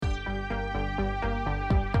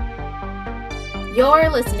You're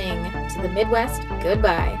listening to the Midwest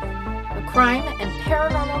Goodbye, a crime and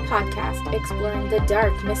paranormal podcast exploring the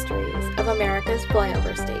dark mysteries of America's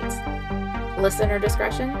flyover states. Listener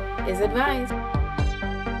discretion is advised.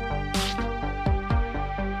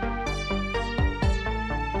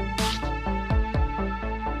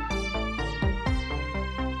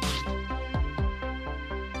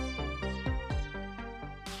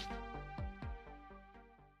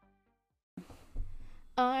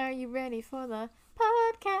 Are you ready for the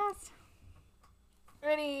podcast?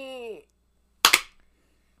 Ready.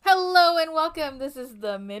 Hello and welcome. This is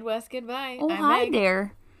the Midwest Goodbye. Oh, I'm hi Meg.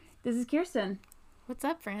 there. This is Kirsten. What's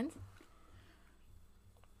up, friends?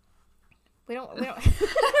 We don't.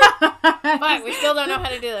 But we still don't know how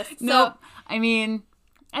to do this. No, I mean,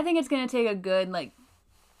 I think it's going to take a good,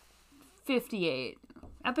 58.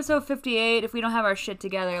 Episode 58, if we don't have our shit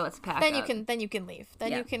together, let's pack Then up. you can leave.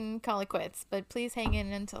 Then you can call it quits. But please hang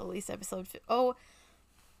in until at least episode...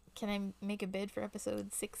 can I make a bid for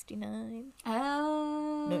episode 69?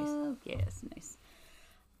 Oh, Nice. Yes, nice.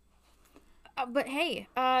 But hey,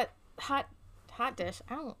 hot dish.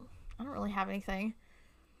 I don't really have anything.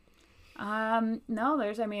 No,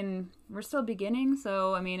 we're still beginning,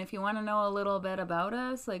 so, if you want to know a little bit about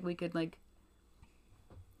us, we could,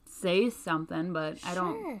 say something, but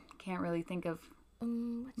Sure. can't really think of What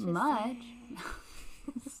you much. say?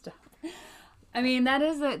 Stop. That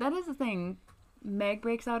is the thing. Meg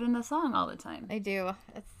breaks out in the song all the time. I do.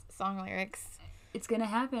 It's song lyrics. It's gonna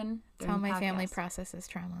happen. It's how my family podcast. processes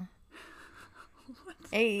trauma.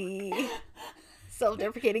 Hey,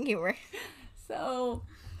 self-deprecating humor. So,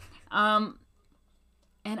 and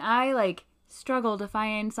I struggle to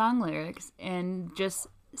find song lyrics and just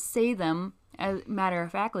say them as matter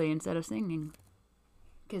of factly instead of singing,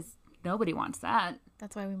 because nobody wants that.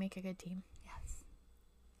 That's why we make a good team. Yes,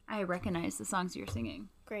 I recognize the songs you're singing.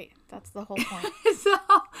 Great. That's the whole point. So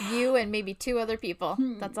You and maybe two other people.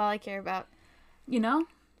 That's all I care about.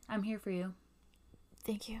 I'm here for you.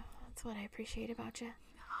 Thank you. That's what I appreciate about you.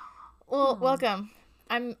 Well, welcome.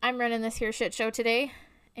 I'm running this here shit show today,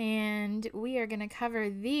 and we are going to cover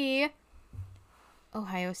the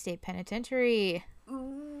Ohio State Penitentiary.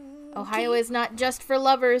 Ohio is not just for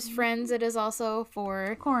lovers, friends. It is also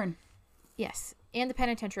for... Corn. Yes, and the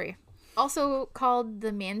penitentiary. Also called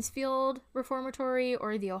the Mansfield Reformatory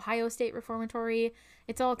or the Ohio State Reformatory.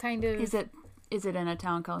 It's all kind of... Is it in a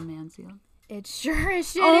town called Mansfield? It sure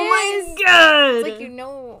as shit Oh is. my god! It's like you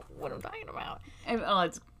know what I'm talking about.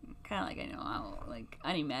 It's kind of I know how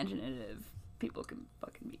unimaginative people can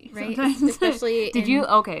fucking be Right? sometimes. Especially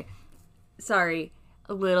Okay. Sorry.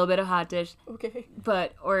 A little bit of hot dish. Okay.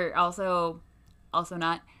 But, or also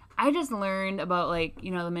not. I just learned about,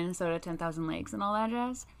 the Minnesota 10,000 lakes and all that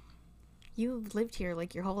jazz. You've lived here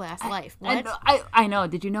your whole ass life. What? I know.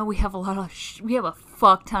 Did you know we have we have a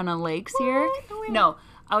fuck ton of lakes here? No.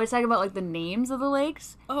 I was talking about, the names of the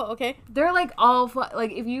lakes. Oh, okay. They're, all,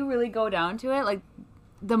 if you really go down to it,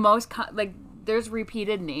 the most, there's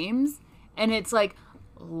repeated names. And it's,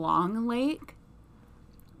 Long Lake,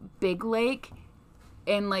 Big Lake,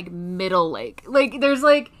 and, Middle Lake. There's,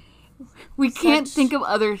 we can't think of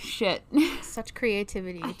other shit. Such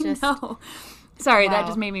creativity. No. Sorry, Wow. that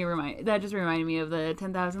just reminded me of the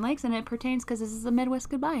 10,000 lakes, and it pertains because this is a Midwest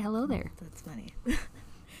Goodbye. Hello there. That's funny.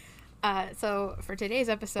 So for today's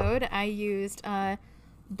episode, I used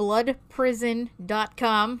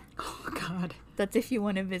bloodprison.com. Oh, God. That's if you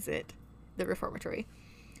want to visit the reformatory.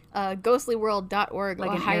 Ghostlyworld.org.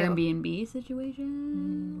 Like Ohio. an Airbnb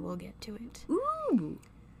situation? We'll get to it. Ooh.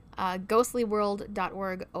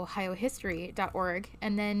 Ghostlyworld.org, ohiohistory.org,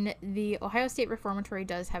 and then the Ohio State Reformatory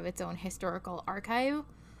does have its own historical archive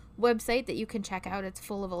website that you can check out. It's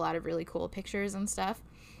full of a lot of really cool pictures and stuff.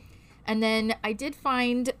 And then I did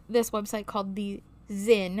find this website called the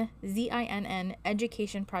ZIN, Z-I-N-N,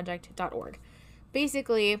 educationproject.org.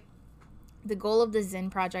 Basically, the goal of the ZIN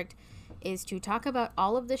project is to talk about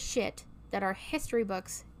all of the shit that our history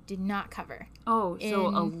books did not cover. Oh, so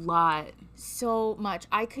a lot. So much.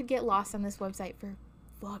 I could get lost on this website for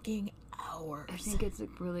fucking hours. I think it's a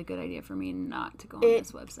really good idea for me not to go on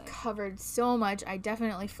this website. Covered so much. I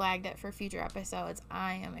definitely flagged it for future episodes.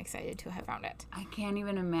 I am excited to have found it. I can't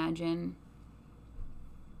even imagine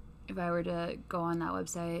if I were to go on that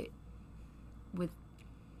website with,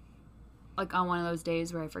 on one of those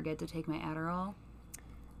days where I forget to take my Adderall.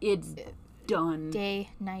 It's done. Day,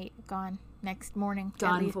 night, gone. Next morning.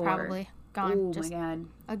 Done at least, for. probably. Gone. Oh, just my God.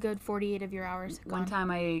 a good 48 of your hours. Gone. One time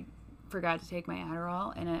I forgot to take my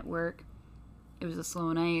Adderall, and at work, it was a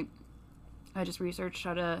slow night. I just researched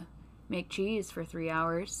how to make cheese for 3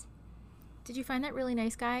 hours. Did you find that really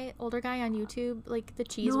nice guy, older guy on YouTube, like the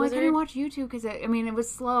cheese No, wizard? I couldn't watch YouTube because, I mean, it was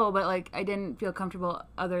slow, but, like, I didn't feel comfortable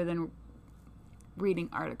other than reading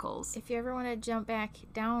articles. If you ever want to jump back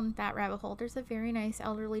down that rabbit hole, there's a very nice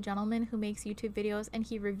elderly gentleman who makes YouTube videos, and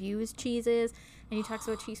he reviews cheeses, and he talks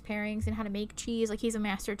about cheese pairings and how to make cheese. Like, he's a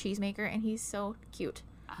master cheesemaker, and he's so cute.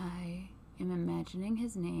 I am imagining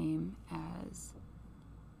his name as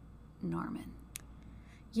Norman.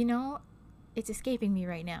 You know, it's escaping me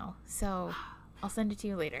right now, so I'll send it to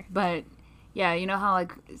you later. But, yeah, you know how,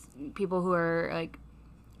 like, people who are, like,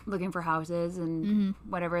 looking for houses and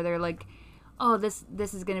whatever, they're like, oh, this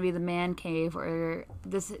is going to be the man cave, or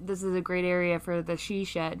this is a great area for the she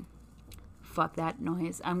shed. Fuck that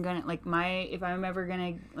noise. I'm going to, like, if I'm ever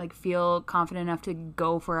going to, like, feel confident enough to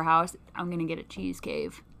go for a house, I'm going to get a cheese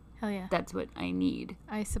cave. Hell yeah. That's what I need.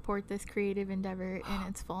 I support this creative endeavor in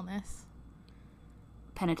its fullness.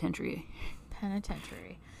 Penitentiary.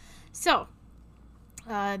 So,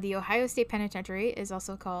 the Ohio State Penitentiary is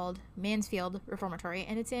also called Mansfield Reformatory,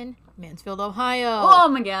 and it's in Mansfield, Ohio. Oh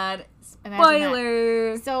my god.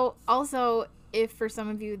 Spoiler. So, also, if for some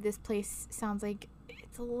of you this place sounds like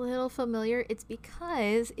it's a little familiar, it's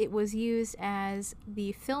because it was used as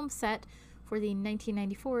the film set for the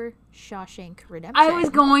 1994 Shawshank Redemption. I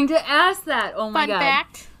was going to ask that. Oh my god. Fun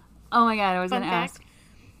fact. Oh my god, I was going to ask.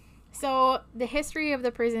 So, the history of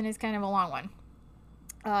the prison is kind of a long one.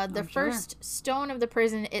 The first stone of the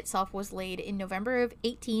prison itself was laid in November of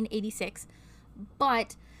 1886,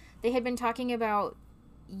 but they had been talking about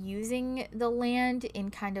using the land in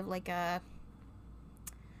kind of like a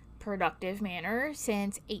productive manner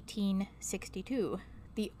since 1862.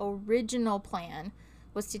 The original plan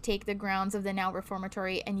was to take the grounds of the now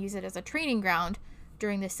reformatory and use it as a training ground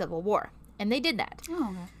during the Civil War, and they did that. Oh,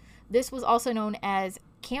 okay. This was also known as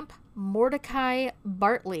Camp Mordecai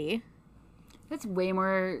Bartley. That's way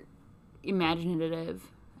more imaginative.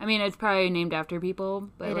 I mean, it's probably named after people,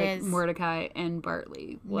 but it like is. Mordecai and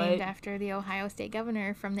Bartley. What? Named after the Ohio State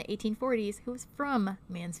governor from the 1840s who was from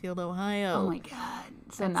Mansfield, Ohio. Oh my god.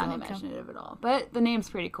 So not imaginative at all. But the name's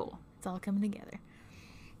pretty cool. It's all coming together.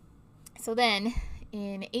 So then,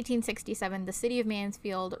 in 1867, the city of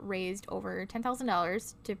Mansfield raised over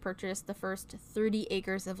 $10,000 to purchase the first 30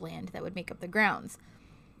 acres of land that would make up the grounds.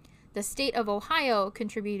 The state of Ohio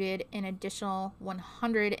contributed an additional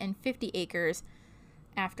 150 acres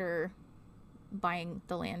after buying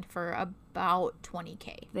the land for about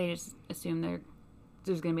 $20,000. They just assume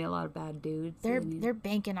there's going to be a lot of bad dudes. They're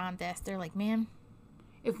banking on this. They're like, man,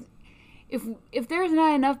 if there's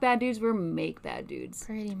not enough bad dudes, we'll make bad dudes.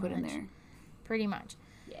 Pretty put in there. Pretty much.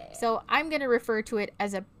 Yeah. So I'm going to refer to it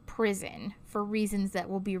as a prison for reasons that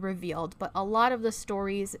will be revealed, but a lot of the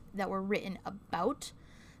stories that were written about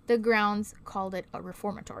the grounds called it a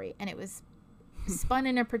reformatory, and it was spun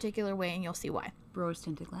in a particular way, and you'll see why.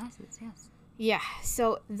 Rose-tinted glasses, yes. Yeah,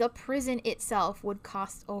 so the prison itself would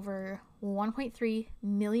cost over $1.3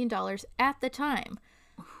 million at the time.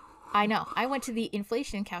 I know. I went to the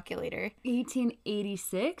inflation calculator.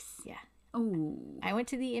 1886? Yeah. Oh. I went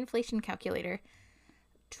to the inflation calculator.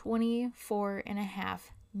 $24.5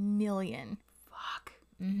 million. Fuck.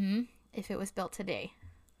 Mm-hmm. If it was built today.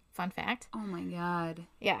 Fun fact. Oh my god.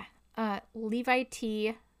 Yeah. Levi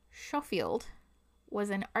T. Schofield was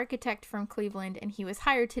an architect from Cleveland, and he was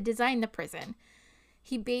hired to design the prison.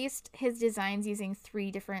 He based his designs using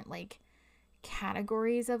 3 different, like,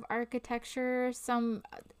 categories of architecture. Some,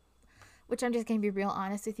 which I'm just going to be real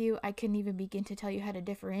honest with you, I couldn't even begin to tell you how to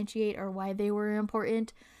differentiate or why they were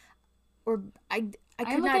important. Or I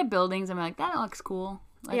look at buildings and I'm like, that looks cool.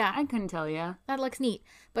 Like, yeah. I couldn't tell you. That looks neat.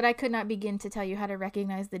 But I could not begin to tell you how to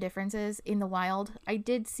recognize the differences in the wild. I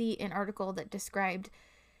did see an article that described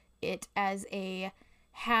it as a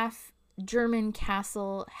half German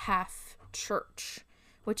castle, half church.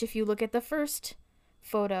 Which, if you look at the first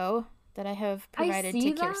photo that I have provided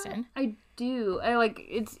to Kirsten. I do.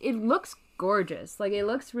 It looks gorgeous. Like, it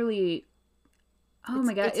looks really... Oh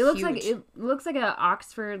my god. It looks like a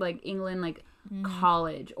Oxford, like, England, like,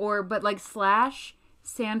 college. But /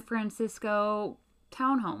 San Francisco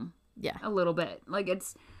townhome. Yeah. A little bit. Like,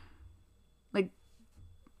 it's, like,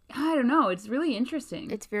 I don't know. It's really interesting.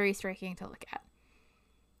 It's very striking to look at.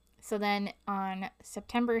 So then on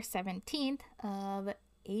September 17th of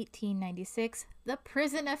 1896, the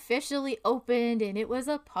prison officially opened, and it was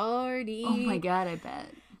a party. Oh my god, I bet.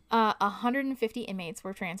 150 inmates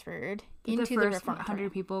were transferred into the reformatory.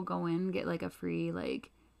 100 people go in, get, like, a free, like,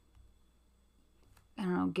 I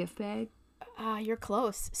don't know, gift bag. You're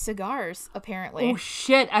close. Cigars, apparently. Oh,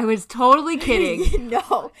 shit. I was totally kidding.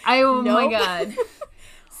 No. Oh, my God.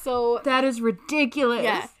 So. That is ridiculous.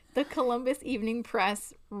 Yeah. The Columbus Evening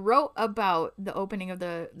Press wrote about the opening of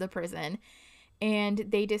the prison, and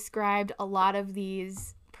they described a lot of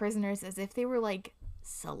these prisoners as if they were like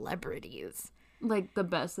celebrities. Like the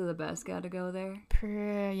best of the best got to go there.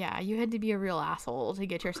 Yeah, you had to be a real asshole to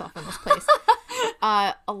get yourself in this place.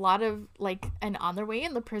 A lot of like, and on their way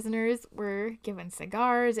in, the prisoners were given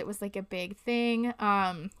cigars. It was like a big thing.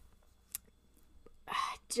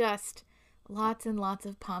 Just lots and lots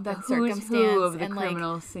of pomp and circumstance, who of the and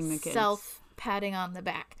criminal like syndicates. self patting on the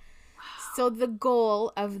back. Wow. So the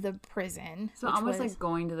goal of the prison, so almost like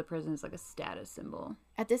going to the prison is like a status symbol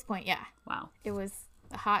at this point. Yeah. Wow. It was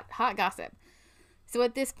hot gossip. So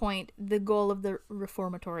at this point, the goal of the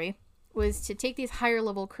reformatory was to take these higher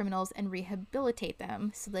level criminals and rehabilitate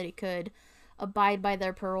them so that they could abide by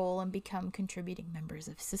their parole and become contributing members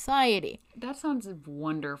of society. That sounds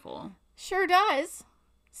wonderful. Sure does.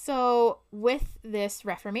 So with this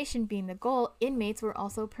reformation being the goal, inmates were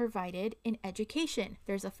also provided an education.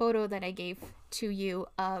 There's a photo that I gave to you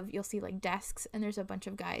of, you'll see like desks, and there's a bunch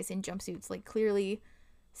of guys in jumpsuits, like clearly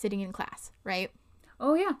sitting in class, right?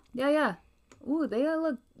 Oh, yeah. Yeah. Ooh, they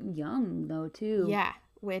look young, though, too. Yeah,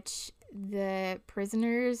 which the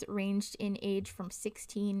prisoners ranged in age from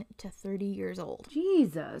 16 to 30 years old.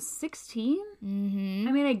 Jesus, 16? Mm-hmm.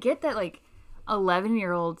 I mean, I get that, like,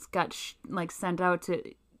 11-year-olds got, sent out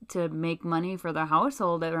to make money for their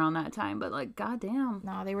household around that time, but, like, goddamn.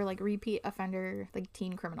 No, they were, like, repeat offender, like,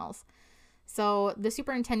 teen criminals. So the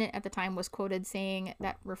superintendent at the time was quoted saying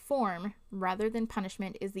that reform, rather than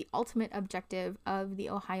punishment, is the ultimate objective of the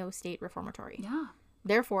Ohio State Reformatory. Yeah.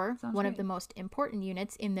 Therefore, one right. of the most important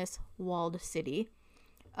units in this walled city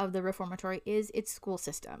of the reformatory is its school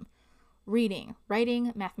system. Reading,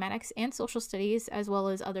 writing, mathematics, and social studies, as well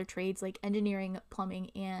as other trades like engineering, plumbing,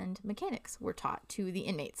 and mechanics were taught to the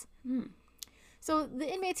inmates. So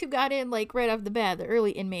the inmates who got in, like, right off the bat, the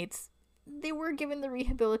early inmates, they were given the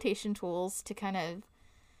rehabilitation tools to kind of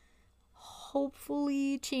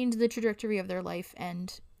hopefully change the trajectory of their life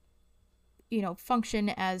and, you know, function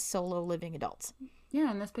as solo living adults.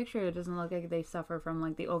 Yeah, in this picture, it doesn't look like they suffer from,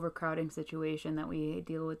 like, the overcrowding situation that we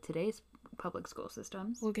deal with today's public school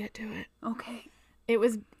systems. We'll get to it. Okay. It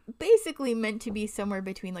was basically meant to be somewhere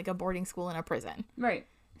between, like, a boarding school and a prison. Right.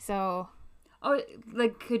 So... Oh,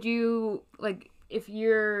 like, could you, like, if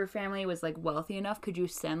your family was, like, wealthy enough, could you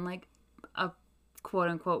send, like, a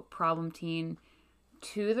quote-unquote problem teen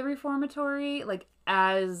to the reformatory, like,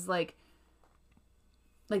 as, like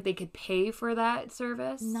they could pay for that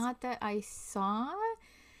service? Not that I saw,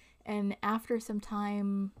 and after some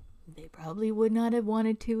time, they probably would not have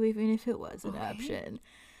wanted to, even if it was an option.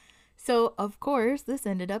 So, of course, this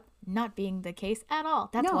ended up not being the case at all.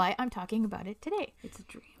 That's why I'm talking about it today. It's a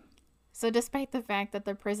dream. So despite the fact that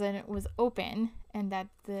the prison was open and that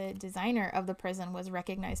the designer of the prison was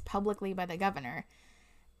recognized publicly by the governor,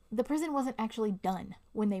 the prison wasn't actually done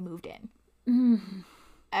when they moved in.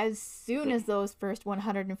 As soon as those first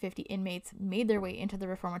 150 inmates made their way into the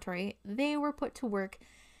reformatory, they were put to work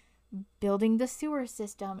building the sewer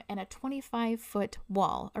system and a 25-foot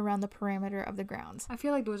wall around the perimeter of the grounds. I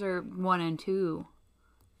feel like those are 1 and 2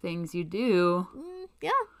 things you do.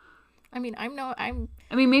 Yeah. I mean, I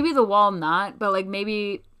mean, maybe the wall not, but, like,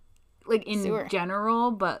 maybe, like, in sewer.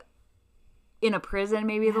 general, but in a prison,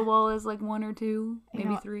 maybe the wall is, like, 1 or 2,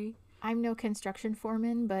 maybe 3. I'm no construction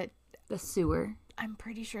foreman, but... The sewer. I'm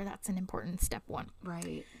pretty sure that's an important step 1.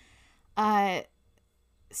 Right.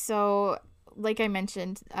 So, like I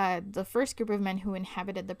mentioned, the first group of men who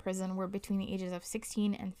inhabited the prison were between the ages of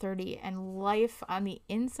 16 and 30, and life on the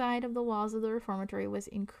inside of the walls of the reformatory was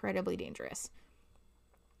incredibly dangerous.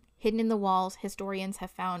 Hidden in the walls, historians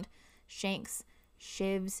have found shanks,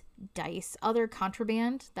 shivs, dice, other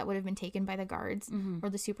contraband that would have been taken by the guards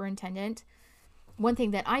or the superintendent. One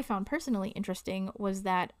thing that I found personally interesting was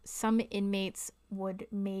that some inmates would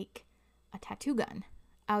make a tattoo gun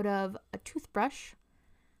out of a toothbrush,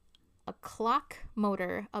 a clock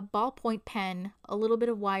motor, a ballpoint pen, a little bit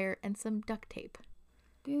of wire, and some duct tape.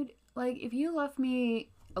 Dude, like, if you left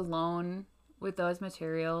me alone with those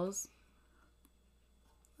materials...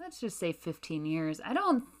 Let's just say 15 years. I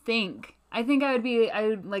think I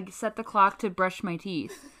would like set the clock to brush my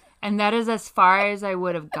teeth. And that is as far as I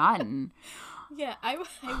would have gotten. Yeah, I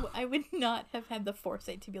would not have had the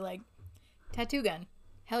foresight to be like, tattoo gun.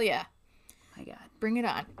 Hell yeah. My God. Bring it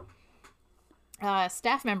on.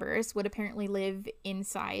 Staff members would apparently live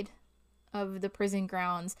inside of the prison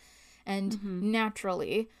grounds. And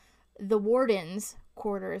naturally, the warden's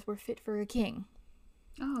quarters were fit for a king.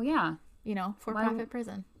 Oh, yeah. You know, for-profit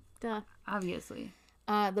prison. Duh. Obviously.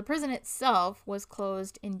 The prison itself was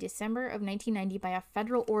closed in December of 1990 by a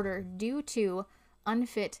federal order due to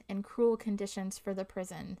unfit and cruel conditions for the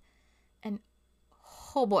prison. And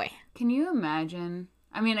oh boy. Can you imagine?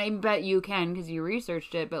 I mean, I bet you can because you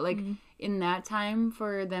researched it, but like in that time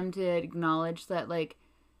for them to acknowledge that like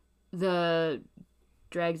the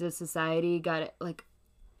dregs of society got like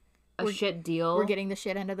a shit deal. We're getting the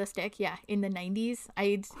shit end of the stick. Yeah. In the 90s,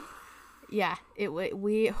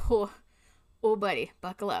 oh buddy,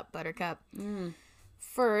 buckle up, buttercup.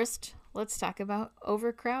 First, let's talk about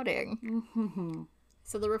overcrowding.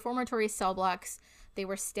 So the reformatory cell blocks, they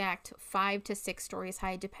were stacked 5 to 6 stories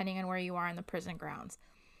high, depending on where you are in the prison grounds.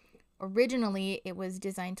 Originally, it was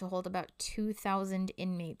designed to hold about 2,000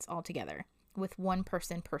 inmates altogether, with 1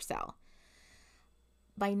 person per cell.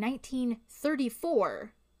 By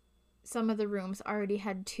 1934, some of the rooms already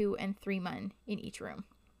had 2 and 3 men in each room.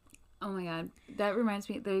 Oh my god, that reminds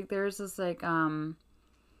me. There's this like an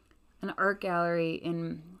art gallery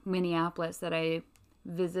in Minneapolis that I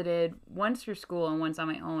visited once through school and once on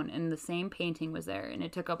my own, and the same painting was there, and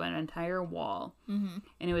it took up an entire wall, and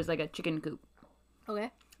it was like a chicken coop. Okay.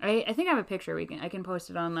 I think I have a picture. I can post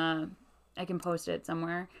it I can post it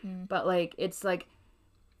somewhere, but like it's like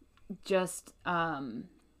just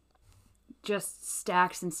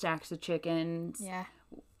stacks and stacks of chickens. Yeah.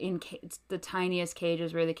 In the tiniest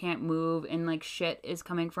cages where they can't move, and like shit is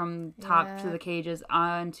coming from top to the cages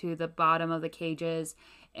onto the bottom of the cages,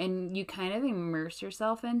 and you kind of immerse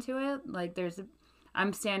yourself into it. Like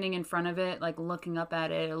I'm standing in front of it, like looking up at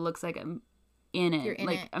it. It looks like I'm in it. You're in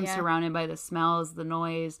like it, I'm yeah. surrounded by the smells, the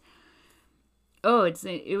noise. Oh,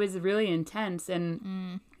 it was really intense.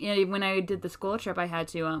 And you know, when I did the school trip, I had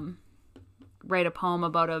to write a poem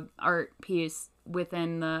about a art piece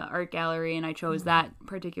within the art gallery, and I chose that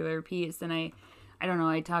particular piece. And I don't know,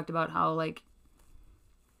 I talked about how like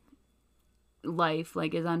life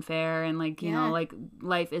like is unfair, and like you know, like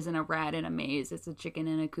life isn't a rat in a maze, it's a chicken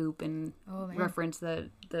in a coop, and reference that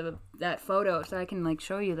photo, so I can like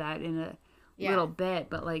show you that in a little bit.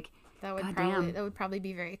 But like that would probably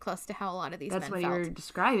be very close to how a lot of these men felt. That's what you're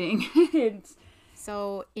describing.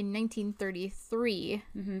 So in 1933,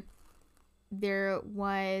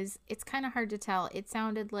 it's kind of hard to tell. It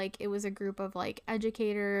sounded like it was a group of like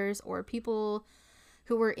educators or people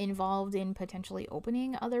who were involved in potentially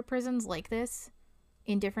opening other prisons like this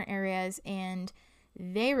in different areas, and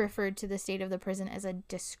they referred to the state of the prison as a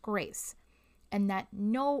disgrace, and that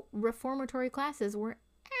no reformatory classes were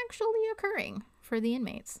actually occurring for the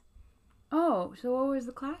inmates. Oh, so what was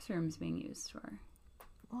the classrooms being used for?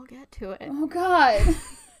 We'll get to it. Oh, God.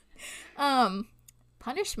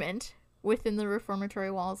 Punishment within the reformatory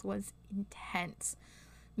walls was intense.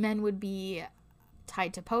 Men would be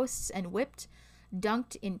tied to posts and whipped,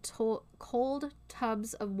 dunked in cold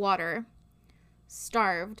tubs of water,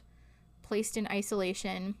 starved, placed in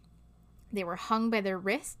isolation. They were hung by their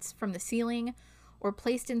wrists from the ceiling or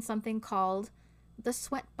placed in something called the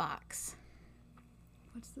sweat box.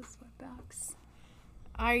 What's the sweat box?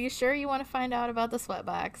 Are you sure you want to find out about the sweat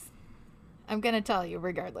box? I'm going to tell you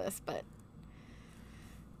regardless, but...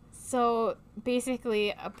 So,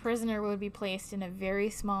 basically, a prisoner would be placed in a very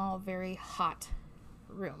small, very hot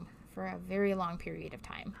room for a very long period of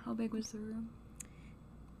time. How big was the room?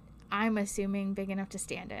 I'm assuming big enough to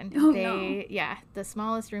stand in. Oh, no. Yeah, the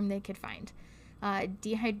smallest room they could find.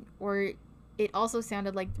 It also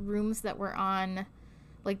sounded like rooms that were on,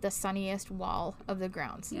 like, the sunniest wall of the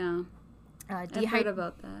grounds. Yeah. I've heard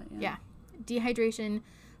about that, yeah. Dehydration,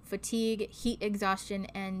 fatigue, heat exhaustion,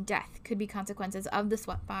 and death could be consequences of the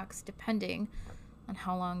sweatbox, depending on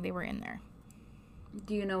how long they were in there.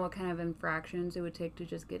 Do you know what kind of infractions it would take to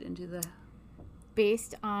just get into the...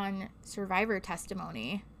 Based on survivor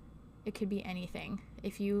testimony, it could be anything.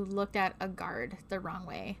 If you looked at a guard the wrong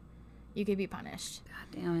way, you could be punished.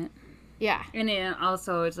 God damn it. Yeah. And it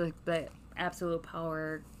also, it's like the absolute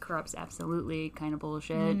power corrupts absolutely kind of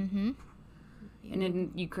bullshit. Mm-hmm. And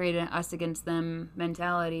then you create an us against them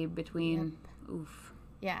mentality between... Yep. Oof.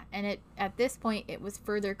 Yeah, and at this point, it was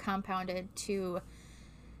further compounded to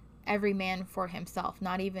every man for himself,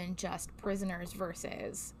 not even just prisoners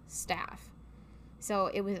versus staff. So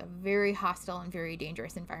it was a very hostile and very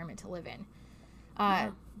dangerous environment to live in.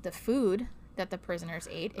 The food that the prisoners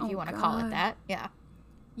ate, if you want to call it that,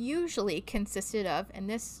 usually consisted of, and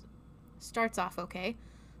this starts off okay,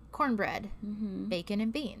 cornbread, bacon,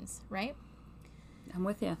 and beans, right? I'm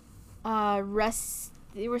with you.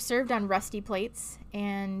 They were served on rusty plates,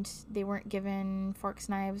 and they weren't given forks,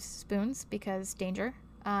 knives, spoons because danger.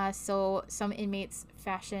 So some inmates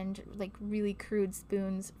fashioned like really crude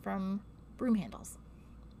spoons from broom handles.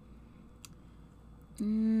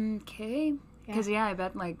 Okay. Because I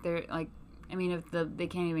bet like they're like I mean, if they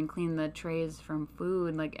can't even clean the trays from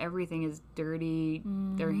food, like everything is dirty.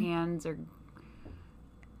 Their hands are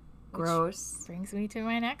gross. Which brings me to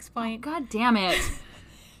my next point. God damn it.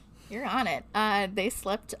 You're on it. They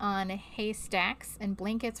slept on hay stacks, and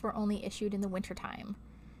blankets were only issued in the wintertime.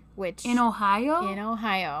 Which In Ohio? In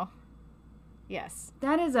Ohio. Yes.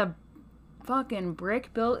 That is a fucking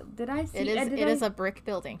brick build. Did I see it? It is a brick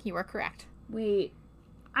building. You are correct. Wait.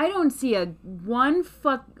 I don't see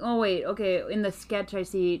oh wait, okay, in the sketch I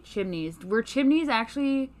see chimneys. Were chimneys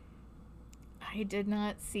actually... I did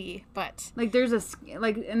not see, but... Like, there's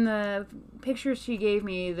like, in the picture she gave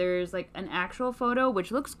me, there's, like, an actual photo, which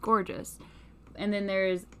looks gorgeous. And then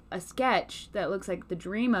there's a sketch that looks like the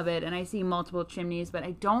dream of it, and I see multiple chimneys, but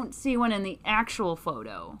I don't see one in the actual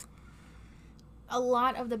photo. A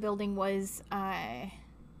lot of the building was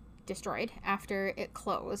destroyed after it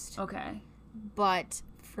closed. Okay. But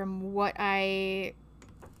from what I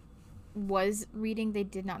was reading, they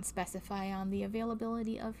did not specify on the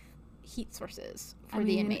availability of heat sources for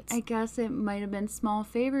the inmates. I guess it might have been small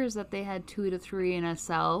favors that they had 2 to 3 in a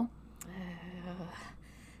cell.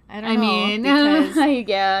 I don't know. Because,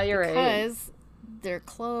 yeah, you're right. Because their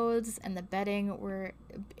clothes and the bedding were,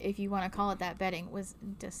 if you want to call it that, bedding was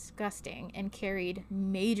disgusting and carried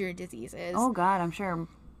major diseases. Oh, God, I'm sure.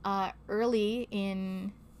 Early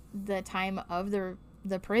in the time of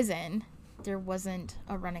the prison, there wasn't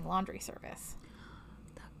a running laundry service.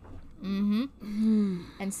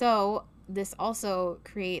 And so this also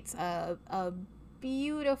creates a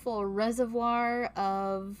beautiful reservoir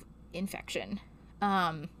of infection.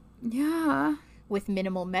 Yeah. With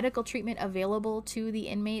minimal medical treatment available to the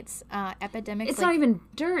inmates, epidemics. It's not even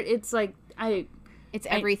dirt. It's like it's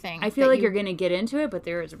everything. I feel like you're gonna get into it, but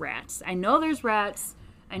there is rats. I know there's rats.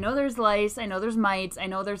 I know there's lice. I know there's mites. I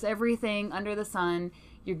know there's everything under the sun.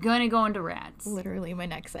 You're gonna go into rats. Literally my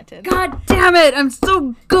next sentence. God damn it! I'm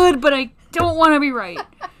so good, but I don't want to be right.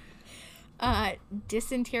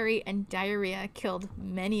 Dysentery and diarrhea killed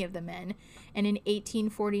many of the men, and in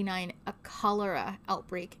 1849, a cholera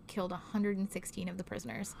outbreak killed 116 of the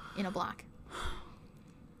prisoners in a block.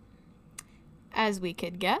 As we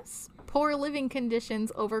could guess, poor living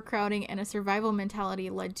conditions, overcrowding, and a survival mentality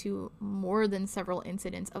led to more than several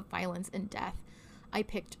incidents of violence and death. I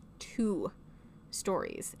picked 2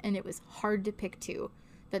 stories, and it was hard to pick 2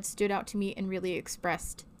 that stood out to me and really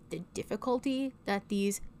expressed the difficulty that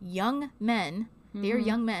these young men, they are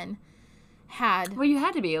young men, had. Well, you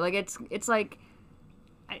had to be. Like, it's like,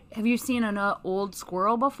 have you seen an old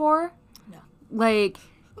squirrel before? No. Like,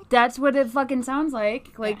 that's what it fucking sounds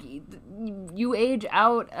like. Like, you age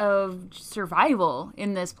out of survival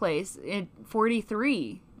in this place at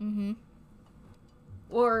 43. Mm-hmm.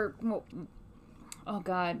 Or, oh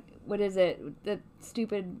God, what is it? The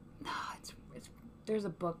stupid, there's a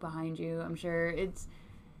book behind you, I'm sure. It's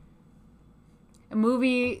a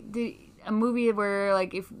movie where,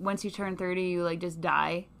 like, if once you turn 30, you, like, just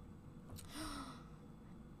die.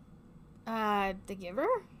 The Giver?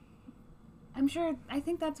 I'm sure, I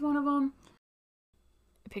think that's one of them.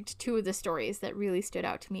 I picked 2 of the stories that really stood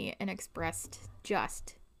out to me and expressed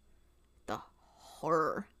just the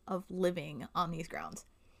horror of living on these grounds.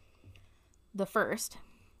 The first,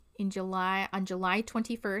 on July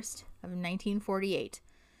 21st of 1948,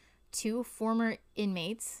 2 former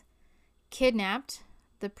inmates kidnapped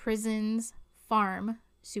the prison's farm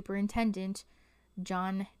superintendent,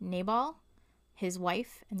 John Nabal, his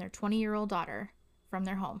wife, and their 20-year-old daughter from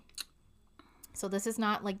their home. So this is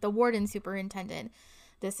not like the warden superintendent.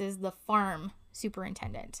 This is the farm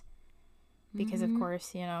superintendent. Because, of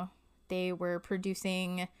course, you know, they were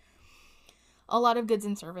producing a lot of goods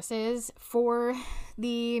and services for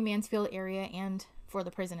the Mansfield area and for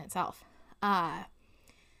the prison itself.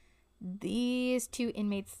 These 2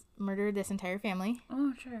 inmates murdered this entire family.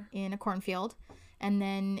 Oh, sure. In a cornfield, and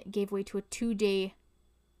then gave way to a 2-day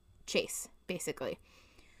chase, basically.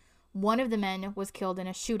 One of the men was killed in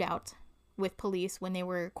a shootout with police when they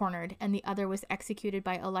were cornered, and the other was executed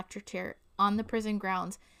by electric chair on the prison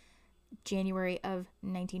grounds January of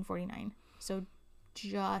 1949. So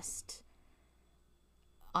just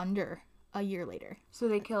under a year later. So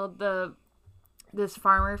they killed this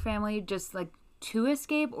farmer family just, like, to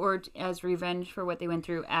escape, or as revenge for what they went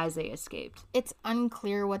through as they escaped? It's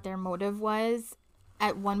unclear what their motive was.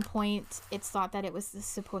 At one point, it's thought that it was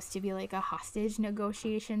supposed to be like a hostage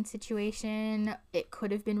negotiation situation. It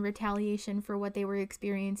could have been retaliation for what they were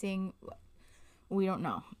experiencing. We don't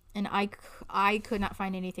know. And I could not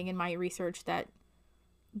find anything in my research that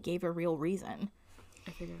gave a real reason. I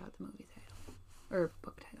figured out the movie title. Or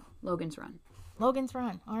book title. Logan's Run. Logan's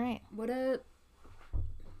Run. All right. What a...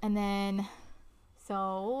 And then...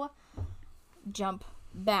 So, jump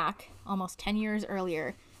back almost 10 years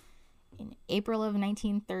earlier. In April of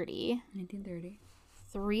 1930,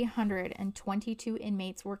 322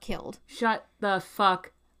 inmates were killed. Shut the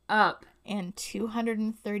fuck up. And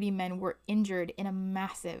 230 men were injured in a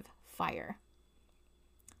massive fire.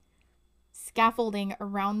 Scaffolding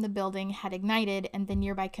around the building had ignited, and the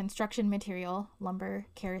nearby construction material, lumber,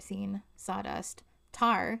 kerosene, sawdust,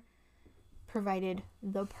 tar, provided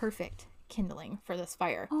the perfect kindling for this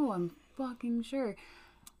fire. Oh, I'm fucking sure.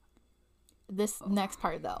 This next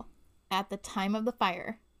part, though. At the time of the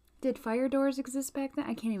fire... Did fire doors exist back then?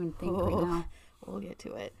 I can't even think right now. We'll get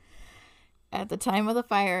to it. At the time of the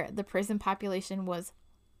fire, the prison population was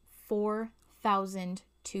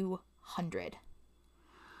 4,200.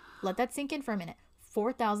 Let that sink in for a minute.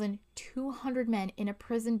 4,200 men in a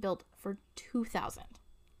prison built for 2,000.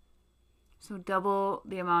 So double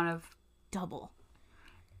the amount of... Double.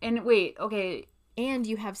 And wait, okay. And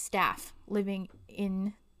you have staff living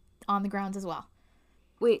on the grounds as well.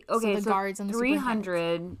 Wait, okay, so the guards and the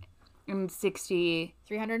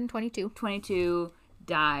 322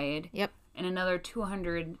 died. Yep. And another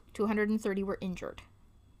 230 were injured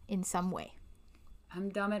in some way. I'm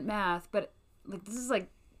dumb at math, but like this is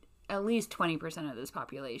like at least 20% of this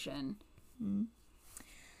population. Mm-hmm.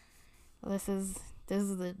 Well, this is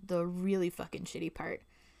the really fucking shitty part.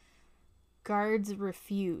 Guards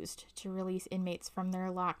refused to release inmates from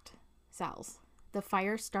their locked cells. The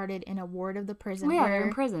fire started in a ward of the prison. Well, yeah, you're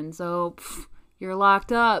in prison, so you're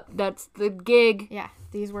locked up. That's the gig. Yeah,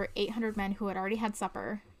 these were 800 men who had already had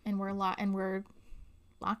supper and were locked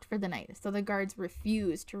for the night. So the guards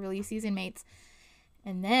refused to release these inmates.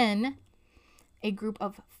 And then a group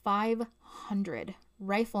of 500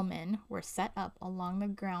 riflemen were set up along the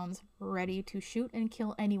grounds, ready to shoot and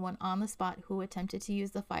kill anyone on the spot who attempted to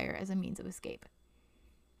use the fire as a means of escape.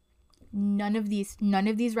 None of these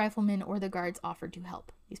riflemen or the guards offered to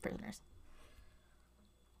help these prisoners.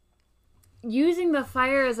 Using the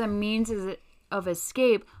fire as a means of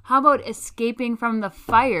escape. How about escaping from the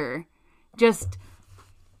fire? Just...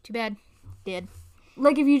 Too bad. Did.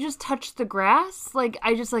 Like, if you just touched the grass, like,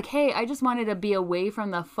 I just wanted to be away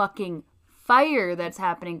from the fucking fire that's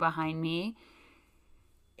happening behind me.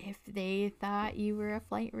 If they thought you were a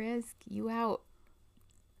flight risk, you out.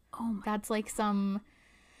 Oh my... That's like some...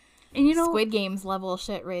 And you know, Squid Games level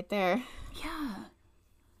shit right there. Yeah.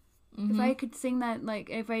 Mm-hmm. If I could sing that, like,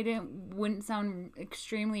 if I wouldn't sound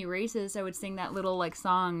extremely racist, I would sing that little, like,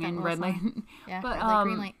 song in Red Light. Yeah, but, Red Light,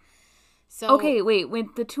 Green Light. So, okay, wait,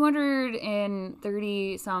 with the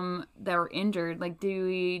 230 some that were injured, like, do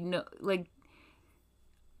we know, like,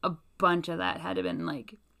 a bunch of that had to been,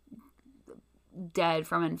 like, dead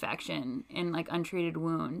from infection and, like, untreated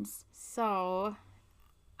wounds? So...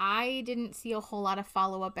 I didn't see a whole lot of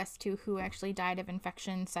follow-up as to who actually died of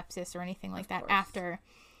infection, sepsis, or anything like that after.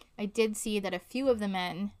 I did see that a few of the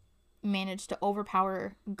men managed to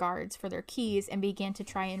overpower guards for their keys and began to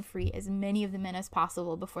try and free as many of the men as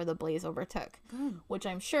possible before the blaze overtook. Good. Which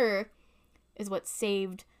I'm sure is what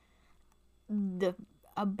saved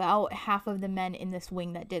about half of the men in this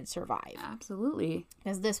wing that did survive. Absolutely.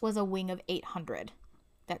 Because this was a wing of 800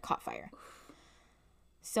 that caught fire.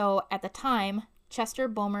 So at the time... Chester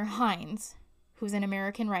Bomer Hines, who's an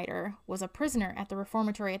American writer, was a prisoner at the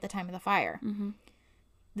reformatory at the time of the fire. Mm-hmm.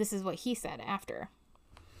 This is what he said after.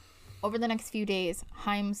 Over the next few days,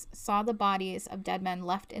 Hines saw the bodies of dead men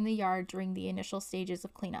left in the yard during the initial stages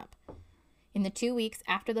of cleanup. In the 2 weeks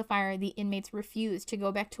after the fire, the inmates refused to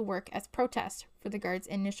go back to work as protest for the guards'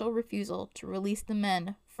 initial refusal to release the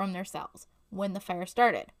men from their cells when the fire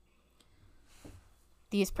started.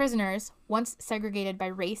 These prisoners, once segregated by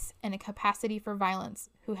race and a capacity for violence,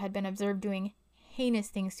 who had been observed doing heinous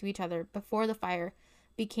things to each other before the fire,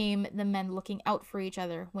 became the men looking out for each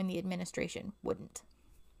other when the administration wouldn't.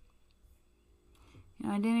 You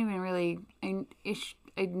know, I didn't even really... I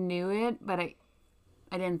knew it, but I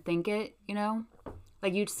didn't think it, you know?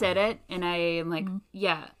 Like, you said it, and I am like,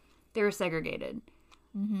 yeah, they were segregated.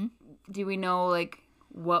 Mm-hmm. Do we know, like,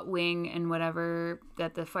 what wing and whatever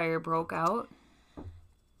that the fire broke out?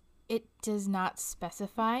 It does not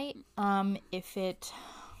specify. If it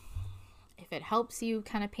helps you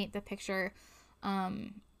kind of paint the picture,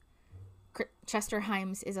 Chester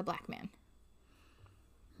Himes is a black man.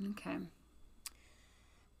 Okay.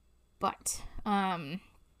 But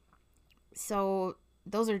so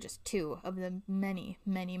those are just two of the many,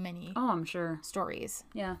 many, many. Oh, I'm sure. Stories.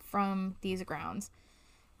 Yeah. From these grounds,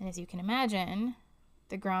 and as you can imagine,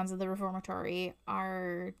 the grounds of the reformatory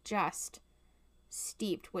are just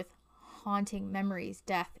steeped with haunting memories,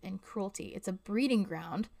 death, and cruelty. It's a breeding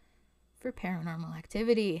ground for paranormal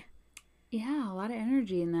activity. Yeah, a lot of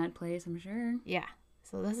energy in that place, I'm sure. Yeah.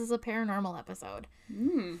 So this is a paranormal episode.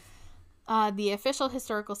 Mm. The official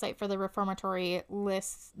historical site for the reformatory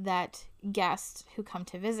lists that guests who come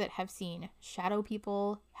to visit have seen shadow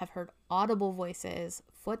people, have heard audible voices,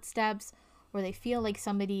 footsteps, or they feel like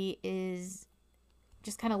somebody is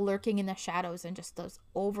just kind of lurking in the shadows, and just those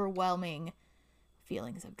overwhelming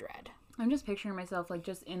feelings of dread. I'm just picturing myself like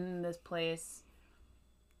just in this place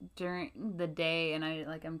during the day, and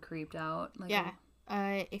I'm creeped out. Like, yeah.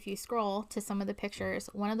 If you scroll to some of the pictures,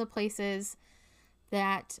 one of the places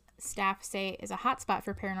that staff say is a hotspot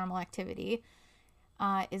for paranormal activity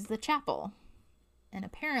is the chapel. And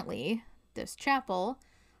apparently, this chapel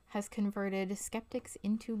has converted skeptics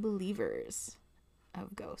into believers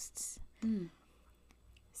of ghosts. Mm.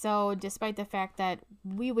 So, despite the fact that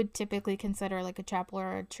we would typically consider like a chapel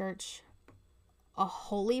or a church a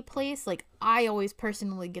holy place, like I always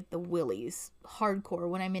personally get the willies hardcore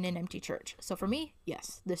when I'm in an empty church. So for me,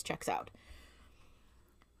 yes, this checks out.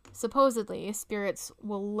 Supposedly, spirits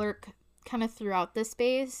will lurk kind of throughout the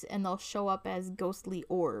space, and they'll show up as ghostly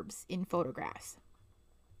orbs in photographs.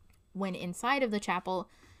 When inside of the chapel,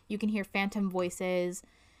 you can hear phantom voices,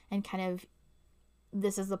 and kind of,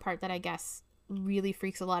 this is the part that I guess really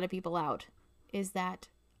freaks a lot of people out, is that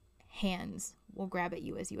hands will grab at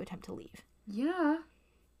you as you attempt to leave. Yeah.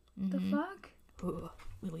 The fuck? Ooh,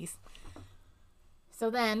 willies. So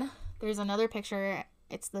then, there's another picture.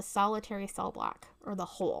 It's the solitary cell block, or the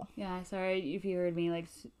hole. Yeah, sorry if you heard me like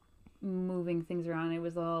moving things around. It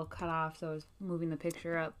was a little cut off, so I was moving the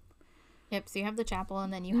picture up. Yep, so you have the chapel,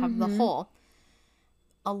 and then you have the hole.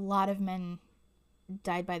 A lot of men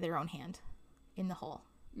died by their own hand in the hole.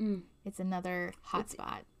 Mm. It's another hot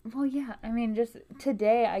spot. Well, yeah. I mean, just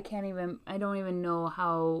today, I don't even know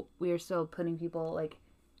how we are still putting people like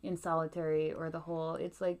in solitary or the hole.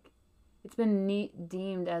 It's like, it's been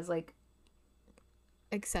deemed as like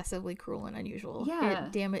Excessively cruel and unusual. Yeah.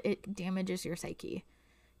 It damages your psyche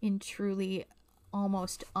in truly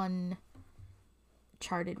almost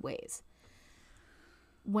uncharted ways.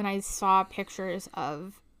 When I saw pictures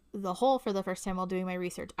of the hole for the first time while doing my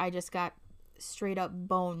research, I just got straight up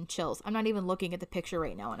bone chills. I'm not even looking at the picture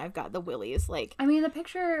right now, and I've got the willies. Like, I mean, the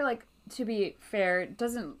picture, like, to be fair,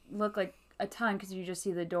 doesn't look like a ton because you just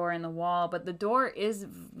see the door and the wall, but the door is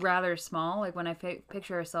rather small. Like, when I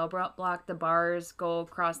picture a cell block, the bars go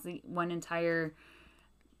across the one entire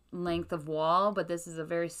length of wall, but this is a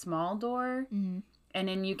very small door. Mm-hmm. And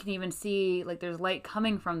then you can even see, like, there's light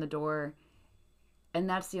coming from the door, and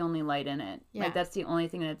that's the only light in it. Yeah. Like, that's the only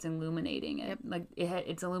thing that's illuminating it. Yep. Like,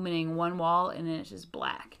 it's illuminating one wall, and then it's just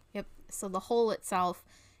black. Yep. So the hole itself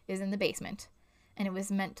is in the basement, and it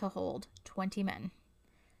was meant to hold 20 men.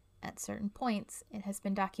 At certain points, it has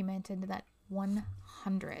been documented that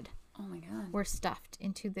 100 Oh my god. were stuffed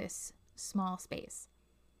into this small space.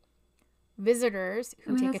 Visitors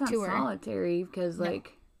who take a tour. Not solitary because,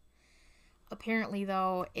 like, Apparently,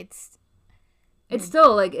 though, it's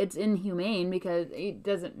still, like, it's inhumane because it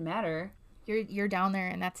doesn't matter. you're down there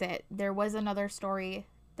and that's it. There was another story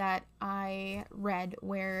that I read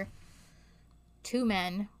where 2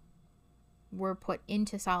 men were put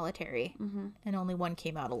into solitary, and only one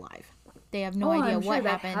came out alive. They have no idea I'm what sure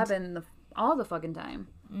happened. That happened all the fucking time.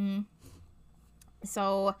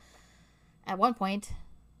 So, at one point,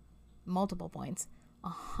 multiple points,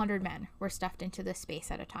 100 men were stuffed into this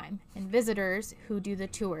space at a time. And visitors who do the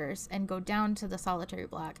tours and go down to the solitary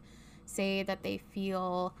block say that they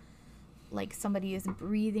feel like somebody is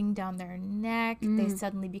breathing down their neck. They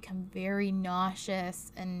suddenly become very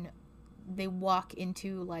nauseous, and they walk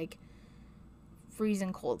into, like,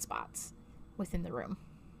 freezing cold spots within the room.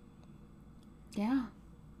 Yeah.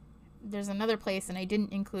 There's another place, and I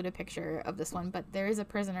didn't include a picture of this one, but there is a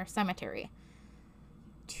prisoner cemetery.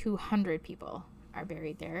 200 people are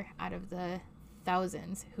buried there out of the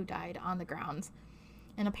thousands who died on the grounds.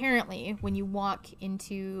 And apparently, when you walk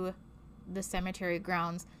into the cemetery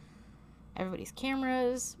grounds, everybody's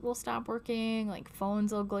cameras will stop working, like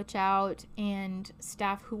phones will glitch out, and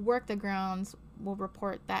staff who work the grounds will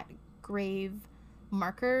report that grave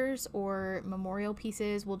markers or memorial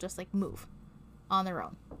pieces will just, like, move on their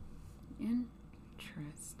own.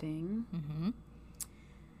 Interesting. Mm-hmm.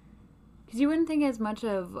 Because you wouldn't think as much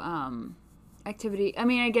of activity. I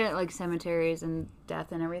mean, I get, like, cemeteries and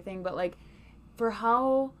death and everything, but, like, for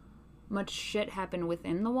how much shit happened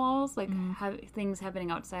within the walls, like, things happening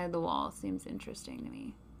outside the wall seems interesting to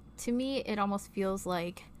me. To me, it almost feels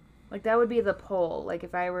like... Like, that would be the pull. Like,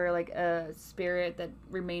 if I were, like, a spirit that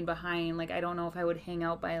remained behind, like, I don't know if I would hang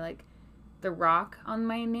out by, like, the rock on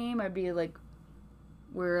my name. I'd be, like,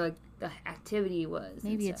 where, like, the activity was.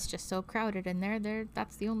 Maybe it's just so crowded in there.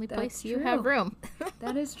 That's the only place That's you true. have room.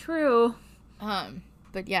 That is true.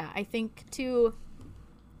 But yeah, I think too,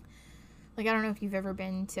 like, I don't know if you've ever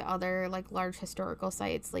been to other, like, large historical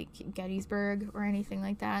sites, like Gettysburg or anything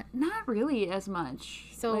like that. Not really as much.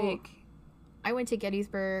 So, like, I went to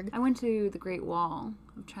Gettysburg. I went to the Great Wall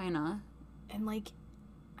of China. And, like,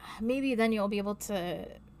 maybe then you'll be able to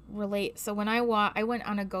relate. So when I went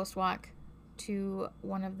on a ghost walk to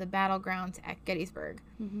one of the battlegrounds at Gettysburg.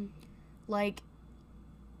 Mm-hmm. Like,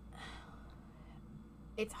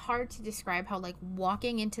 it's hard to describe how, like,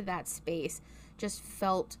 walking into that space just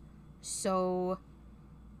felt so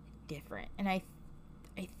different. And I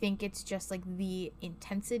think it's just, like, the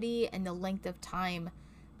intensity and the length of time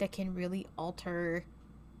that can really alter,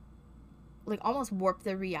 like, almost warp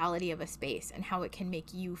the reality of a space and how it can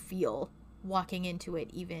make you feel walking into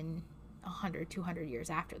it even 100, 200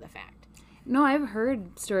 years after the fact. No, I've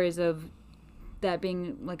heard stories of that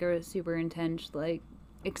being, like, a super intense, like,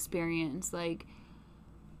 experience. Like,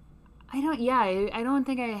 I don't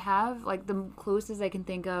think I have. Like, the closest I can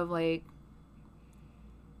think of, like,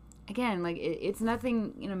 again, like, it's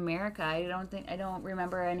nothing in America. I don't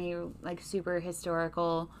remember any, like, super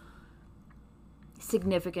historical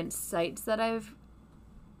significant sites that I've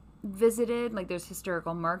visited. Like, there's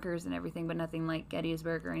historical markers and everything, but nothing like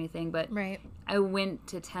Gettysburg or anything. But right. I went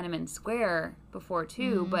to Tiananmen Square before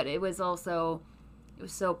too, but it was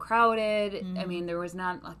so crowded. I mean, there was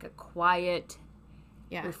not, like, a quiet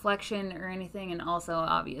reflection or anything, and also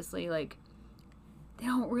obviously, like, they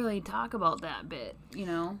don't really talk about that bit, you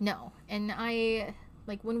know? No. And I,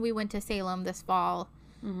 like, when we went to Salem this fall,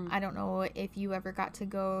 I don't know if you ever got to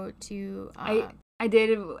go to I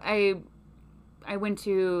did. I went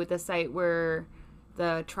to the site where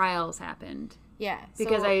the trials happened. Yeah.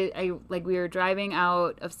 Because I like, we were driving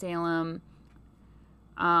out of Salem,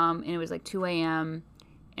 and it was like 2 a.m.,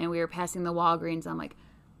 and we were passing the Walgreens. I'm like,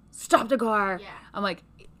 stop the car. Yeah. I'm like,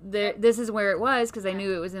 this is where it was, because I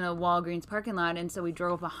knew it was in a Walgreens parking lot, and so we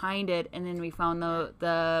drove behind it, and then we found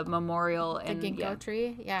the memorial. And the ginkgo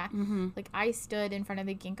tree. Yeah. Like, I stood in front of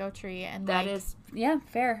the ginkgo tree, and that is, yeah,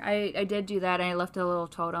 fair. I did do that. I left a little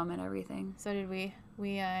totem and everything. So did we.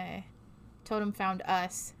 Totem found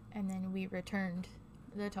us, and then we returned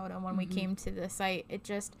the totem when we came to the site. It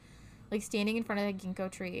just, like, standing in front of the ginkgo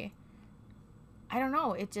tree, I don't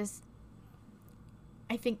know, it just,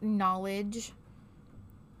 I think knowledge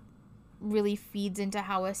really feeds into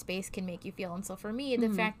how a space can make you feel. And so for me, the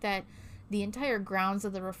fact that the entire grounds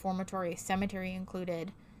of the Reformatory, cemetery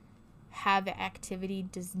included, have activity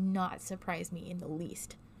does not surprise me in the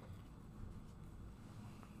least.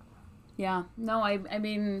 Yeah. No, I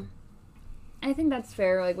mean, I think that's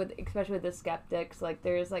fair, like, especially with the skeptics. Like,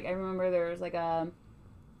 there's, like, I remember there was, like, I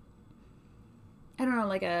don't know,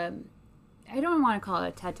 like, I don't want to call it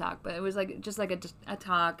a TED Talk, but it was, like, just, like, a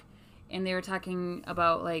talk, and they were talking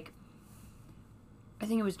about, like, I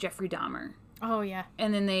think it was Jeffrey Dahmer. Oh, yeah.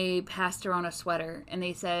 And then they passed around a sweater, and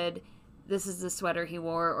they said, this is the sweater he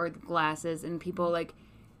wore, or the glasses, and people, like,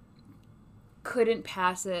 couldn't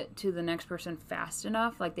pass it to the next person fast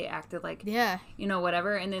enough. Like, they acted like, you know,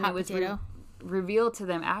 whatever. And then it was revealed to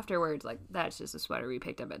them afterwards, like, that's just a sweater we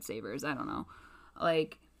picked up at Savers. I don't know.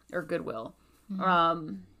 Like, or Goodwill.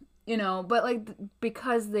 You know, but, like,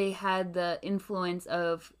 because they had the influence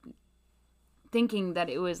of thinking that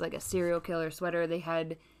it was, like, a serial killer sweater, they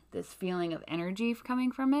had this feeling of energy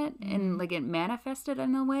coming from it, and, like, it manifested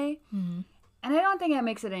in a way. And I don't think that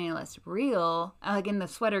makes it any less real. Like, in the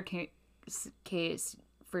sweater case,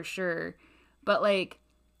 for sure. But, like,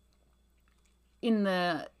 in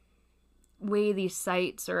the way these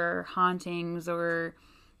sites or hauntings or,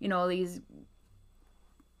 you know, these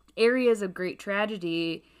areas of great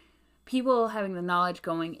tragedy, people having the knowledge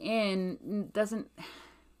going in doesn't...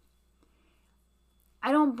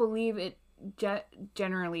 I don't believe it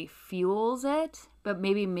generally fuels it, but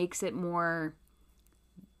maybe makes it more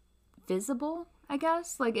visible, I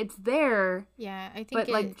guess. Like, it's there. Yeah, I think. But,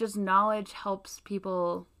 like, just knowledge helps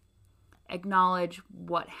people acknowledge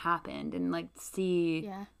what happened and, like,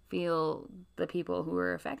 feel the people who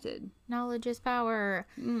were affected. Knowledge is power.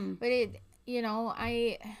 But it, you know,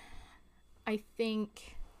 I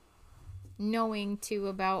think knowing, too,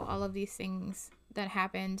 about all of these things that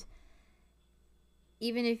happened,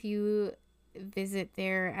 even if you visit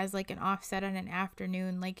there as, like, an offset on an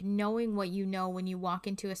afternoon, like, knowing what you know when you walk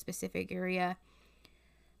into a specific area,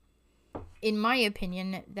 in my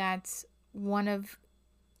opinion, that's one of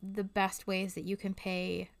the best ways that you can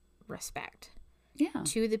pay respect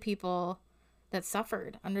to the people that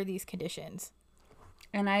suffered under these conditions.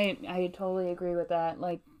 And I totally agree with that.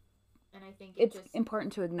 Like, And I think it's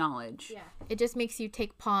important to acknowledge. Yeah. It just makes you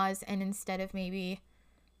take pause, and instead of maybe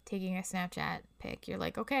taking a Snapchat pic, you're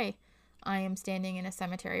like, okay, I am standing in a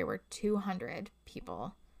cemetery where 200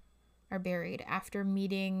 people are buried after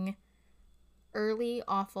meeting early,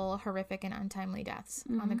 awful, horrific, and untimely deaths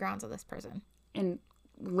on the grounds of this prison. And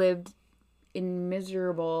lived in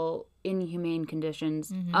miserable, inhumane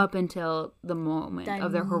conditions up until the moment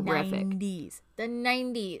of the horrific. The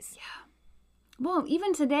 90s. Yeah. Well,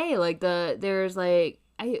 even today, like there's like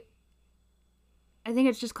I think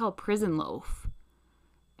it's just called prison loaf,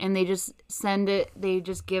 and they just they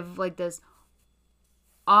just give like this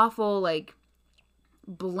awful like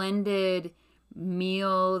blended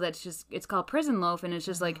meal that's just, it's called prison loaf, and it's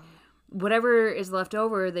just like whatever is left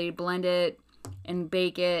over, they blend it and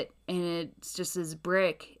bake it, and it's just this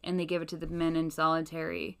brick, and they give it to the men in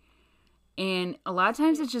solitary, and a lot of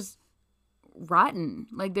times it's just rotten.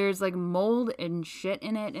 Like there's like mold and shit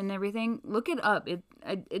in it and everything. Look it up.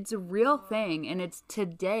 It's a real thing, and it's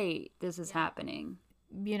today this is happening.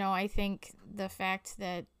 You know, I think the fact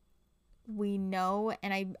that we know,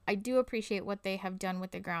 and I do appreciate what they have done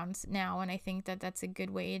with the grounds now, and I think that that's a good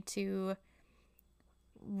way to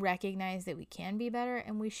recognize that we can be better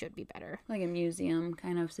and we should be better. Like a museum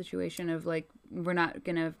kind of situation of like, we're not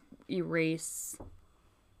gonna erase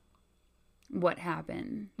what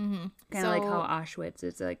happened. Kind of like how Auschwitz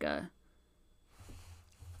is like a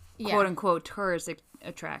quote unquote tourist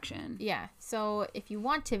attraction. Yeah. So if you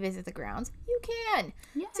want to visit the grounds, you can.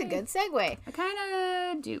 Yeah. It's a good segue. I kind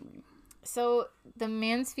of do. So the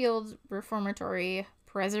Mansfield Reformatory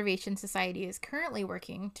Preservation Society is currently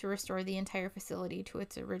working to restore the entire facility to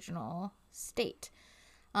its original state.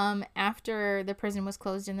 After the prison was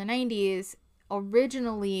closed in the 90s,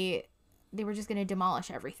 originally they were just going to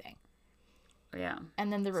demolish everything. Yeah.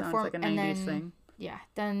 And then the Sounds like a 90s thing. Yeah.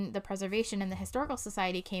 Then the Preservation and the Historical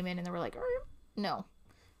Society came in and they were like, no,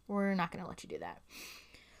 we're not going to let you do that.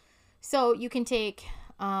 So you can take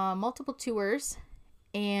multiple tours,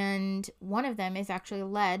 and one of them is actually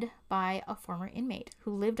led by a former inmate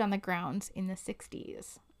who lived on the grounds in the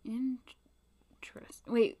 60s.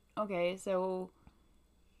 Interesting. Wait, okay, so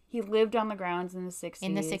he lived on the grounds in the 60s.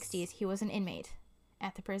 In the 60s. He was an inmate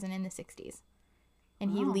at the prison in the 60s.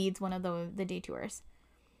 And he leads one of the day tours.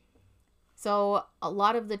 So a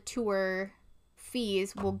lot of the tour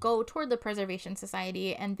fees will go toward the Preservation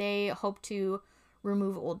Society, and they hope to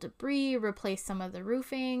remove old debris, replace some of the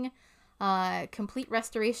roofing, complete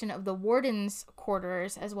restoration of the warden's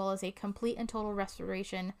quarters, as well as a complete and total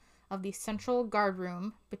restoration of the central guard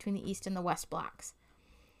room between the east and the west blocks.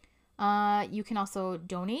 You can also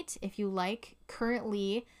donate if you like.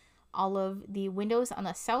 Currently, all of the windows on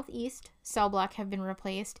the southeast cell block have been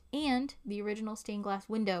replaced, and the original stained glass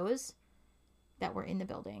windows that were in the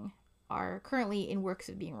building are currently in works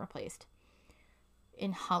of being replaced.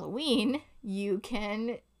 In Halloween, you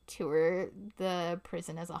can tour the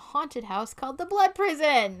prison as a haunted house called the Blood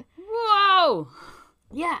Prison. Whoa!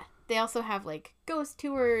 Yeah. They also have like ghost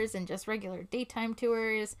tours and just regular daytime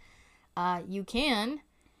tours. You can,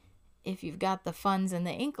 if you've got the funds and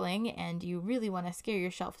the inkling and you really want to scare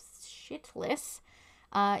yourself shitless,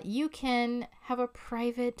 you can have a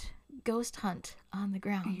private ghost hunt on the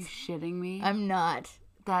grounds. Are you shitting me? I'm not.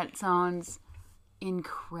 That sounds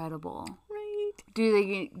incredible. Right.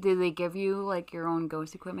 Do they give you like your own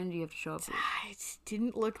ghost equipment? Do you have to show up? I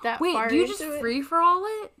didn't look that Wait, far do you into just it. free for all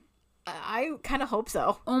it? I kind of hope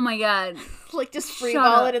so. Oh my god. Like just free Shut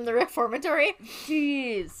ball up. it in the reformatory.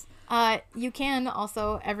 Jeez. You can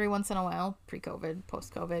also, every once in a while, pre-COVID,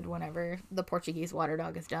 post-COVID, whenever the Portuguese water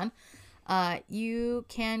dog is done, you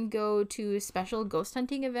can go to special ghost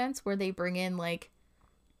hunting events where they bring in, like,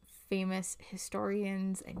 famous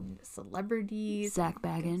historians and celebrities. Zach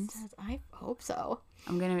Baggins. I hope so.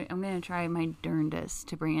 I'm gonna try my darndest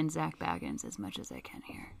to bring in Zach Baggins as much as I can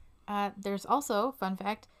here. There's also, fun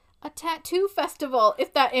fact, a tattoo festival,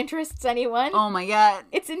 if that interests anyone. Oh my god.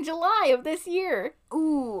 It's in July of this year.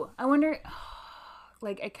 Ooh, I wonder,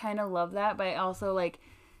 like, I kind of love that, but I also, like,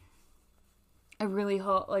 I really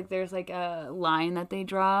hope, like, there's, like, a line that they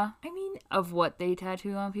draw. I mean, of what they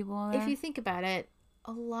tattoo on people there. if you think about it,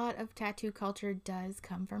 a lot of tattoo culture does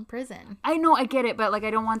come from prison. I know, I get it, but, like,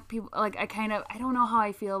 I don't want people, like, I don't know how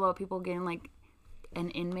I feel about people getting, like,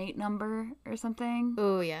 an inmate number or something.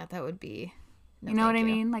 Oh, yeah, that would be... No, you know what I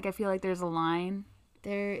mean? Like, I feel like there's a line.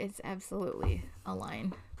 There is absolutely a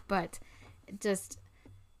line. But just,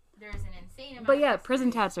 there's an insane amount. But yeah, prison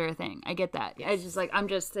tats are a thing. I get that. Yes. I just, like, I'm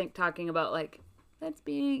just talking about, like, let's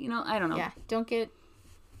be, you know, I don't know. Yeah,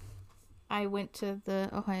 I went to the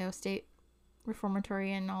Ohio State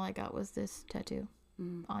Reformatory and all I got was this tattoo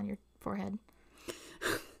on your forehead.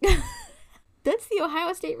 That's the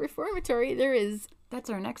Ohio State Reformatory. That's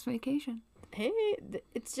our next vacation. Hey,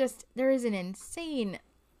 it's just, there is an insane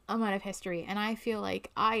amount of history, and I feel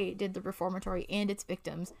like I did the reformatory and its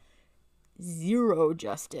victims zero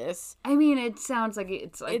justice. I mean, it sounds like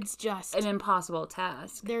it's just an impossible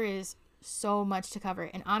task. There is so much to cover,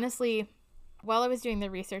 and honestly, while I was doing the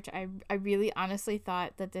research, I really honestly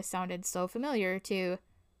thought that this sounded so familiar to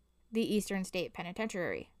the Eastern State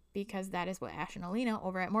Penitentiary, because that is what Ash and Alina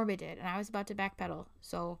over at Morbid did, and I was about to backpedal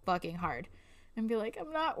so fucking hard and be like,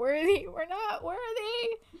 I'm not worthy, we're not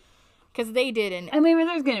worthy. Because they did I mean,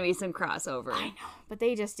 there's going to be some crossover. I know, but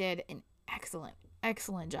they just did an excellent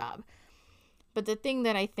job. But the thing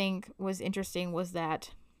that I think was interesting was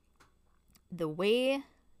that the way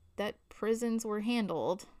that prisons were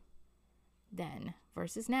handled then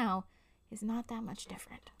versus now is not that much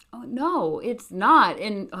different. Oh, no, it's not.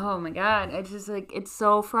 And, oh, my God, it's just, like, it's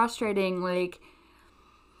so frustrating. Like,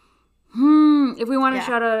 if we want to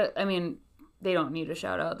shout out, I mean, they don't need a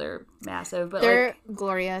shout out. They're massive, but they're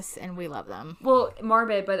glorious and we love them. Well,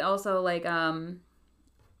 Morbid, but also like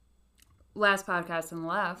last podcast on the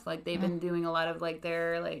left, like they've been doing a lot of like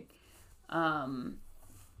their like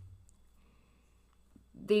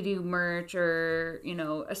they do merch or, you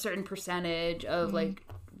know, a certain percentage of like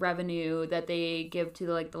revenue that they give to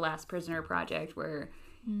the Last Prisoner Project, where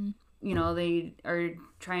you know, they are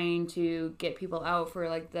trying to get people out for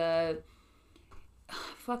like the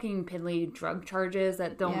fucking piddly drug charges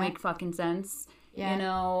that don't make fucking sense. You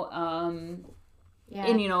know,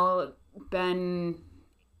 and you know, Ben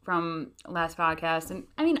from last podcast, and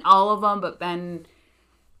I mean all of them, but Ben,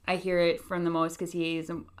 I hear it from the most because he is,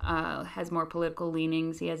 has more political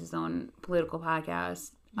leanings. He has his own political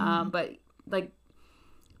podcast. But like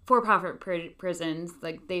for-profit prisons,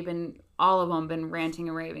 like they've been, all of them been ranting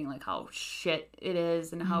and raving like how shit it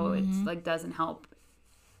is and how it's like doesn't help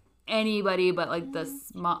anybody but like the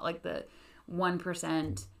small, like the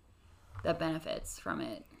 1% that benefits from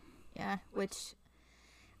it. Yeah, which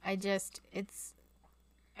it's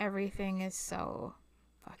everything is so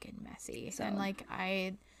fucking messy. So. And like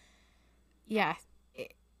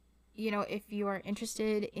you know, if you are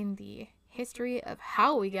interested in the history of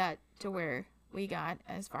how we got to where we got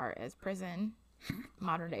as far as prison,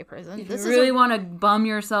 modern day prison, if you really want to bum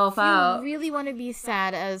yourself out, you really want to be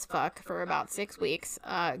sad as fuck for about 6 weeks,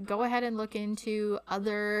 go ahead and look into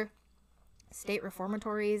other state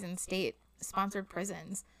reformatories and state sponsored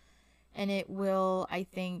prisons, and it will, I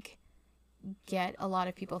think, get a lot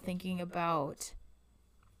of people thinking about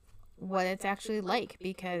what it's actually like,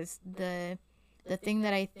 because the thing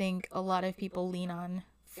that I think a lot of people lean on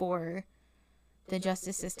for the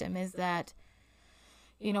justice system is that,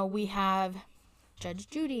 you know, we have Judge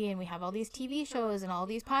Judy and we have all these TV shows and all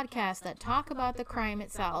these podcasts that talk about the crime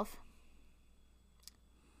itself,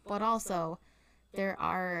 but also there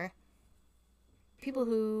are people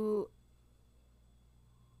who,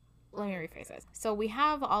 let me rephrase this. So we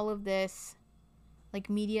have all of this like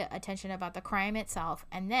media attention about the crime itself,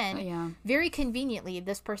 and then very conveniently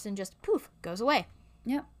this person just poof goes away.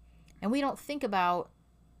 Yep. And we don't think about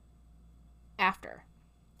after.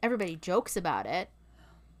 Everybody jokes about it,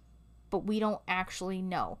 but we don't actually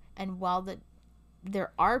know. And while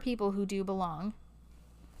there are people who do belong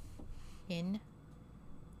in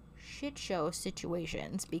shit show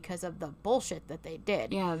situations because of the bullshit that they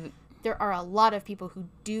did, there are a lot of people who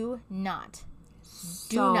do not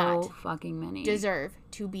fucking many deserve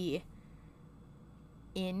to be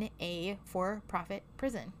in a for-profit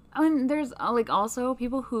prison. And there's like also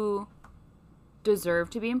people who deserve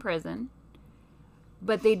to be in prison,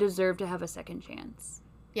 but they deserve to have a second chance.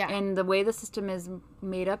 Yeah. And the way the system is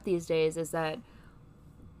made up these days is that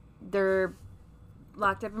they're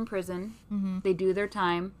locked up in prison. Mm-hmm. They do their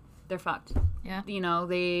time. They're fucked. Yeah. You know,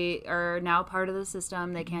 they are now part of the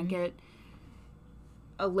system. They can't get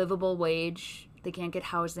a livable wage. They can't get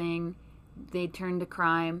housing. They turn to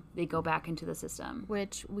crime. They go back into the system.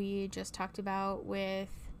 Which we just talked about with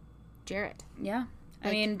Jarrett. Yeah. Like,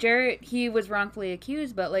 I mean, Jarrett, he was wrongfully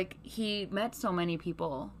accused, but, like, he met so many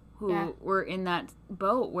people who were in that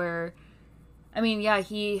boat where, I mean,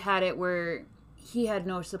 he had it where he had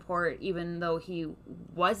no support even though he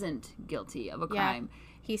wasn't guilty of a crime. Yeah.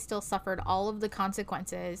 He still suffered all of the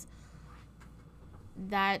consequences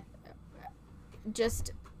that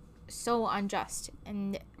just so unjust.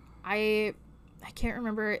 And I can't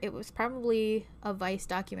remember, it was probably a Vice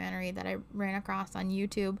documentary that I ran across on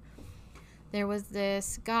YouTube. There was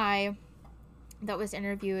this guy that was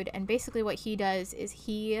interviewed, and basically what he does is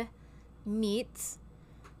he meets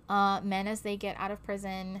men as they get out of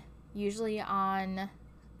prison, usually on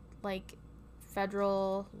like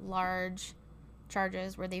federal large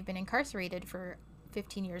charges where they've been incarcerated for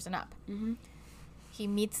 15 years and up. Mm-hmm. He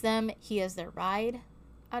meets them. He is their ride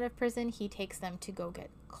out of prison. He takes them to go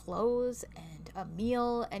get clothes and a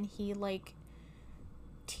meal, and he, like,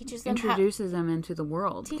 introduces them into the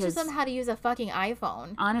world. Teaches them how to use a fucking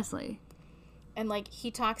iPhone. Honestly. And, like,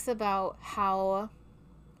 he talks about how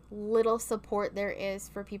little support there is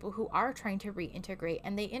for people who are trying to reintegrate.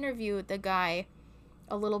 And they interview the guy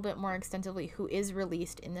a little bit more extensively who is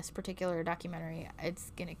released in this particular documentary.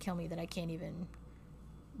 It's gonna kill me that I can't even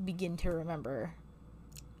begin to remember.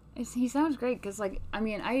 He sounds great because, like, I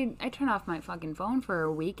mean, I turn off my fucking phone for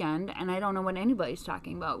a weekend and I don't know what anybody's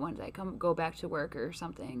talking about once I go back to work or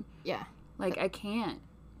something. Yeah. Like, I can't.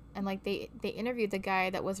 And, like, they interviewed the guy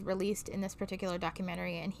that was released in this particular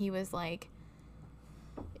documentary, and he was like,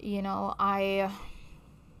 you know, I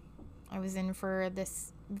was in for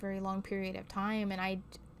this very long period of time, and I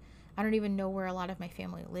don't even know where a lot of my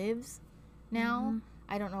family lives now. Mm-hmm.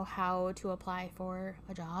 I don't know how to apply for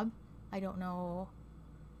a job. I don't know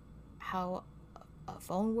how a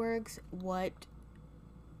phone works,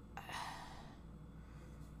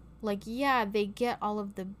 like, yeah, they get all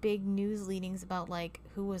of the big news leadings about, like,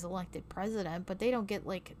 who was elected president, but they don't get,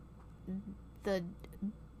 like,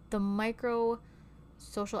 the micro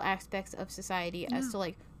social aspects of society as to,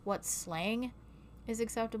 like, what slang is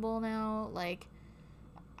acceptable now, like,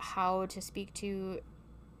 how to speak to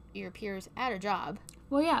your peers at a job.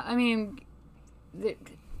 Well, yeah, I mean,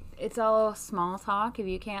 it's all small talk. If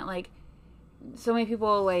you can't, like, so many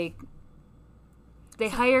people, like, they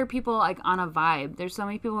hire people, like, on a vibe. There's so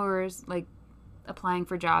many people who are, like, applying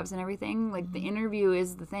for jobs and everything. Like, the interview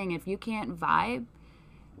is the thing. If you can't vibe,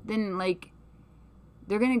 then, like,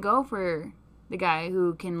 they're going to go for the guy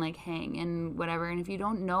who can, like, hang and whatever. And if you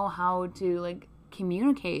don't know how to, like,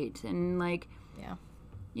 communicate and, like,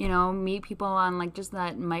 you know, meet people on, like, just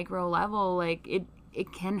that micro level, like,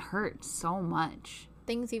 it can hurt so much.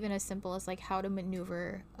 Things even as simple as, like, how to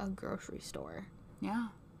maneuver a grocery store. Yeah.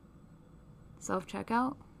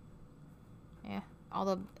 Self-checkout. Yeah. All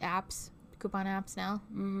the apps, coupon apps now.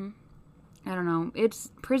 Mm-hmm. I don't know.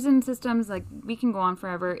 It's prison systems, like, we can go on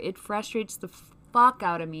forever. It frustrates the fuck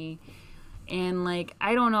out of me. And, like,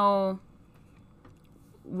 I don't know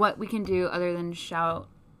what we can do other than shout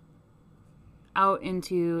out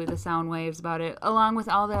into the sound waves about it, along with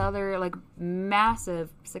all the other, like,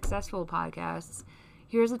 massive, successful podcasts.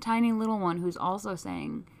 Here's a tiny little one who's also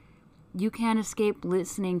saying, you can't escape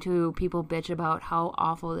listening to people bitch about how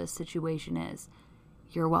awful this situation is.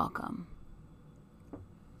 You're welcome.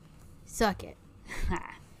 Suck it.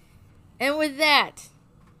 And with that,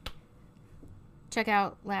 check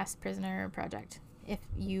out Last Prisoner Project if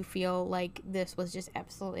you feel like this was just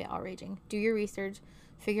absolutely outraging. Do your research.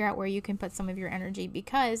 Figure out where you can put some of your energy,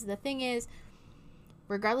 because the thing is,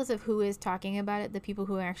 regardless of who is talking about it, the people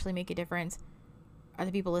who actually make a difference are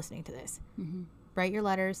the people listening to this. Mm-hmm. Write your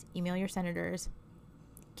letters, email your senators,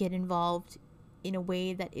 get involved in a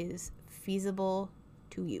way that is feasible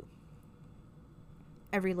to you.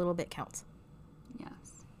 Every little bit counts.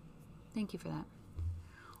 Yes. Thank you for that.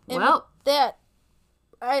 And well, that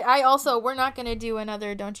I also, we're not going to do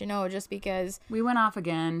another Don't You Know just because we went off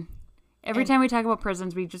again. Every time we talk about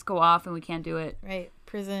prisons, we just go off and we can't do it. Right.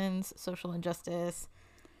 Prisons, social injustice.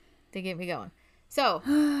 They get me going. So,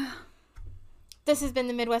 this has been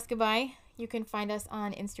the Midwest Goodbye. You can find us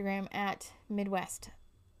on Instagram at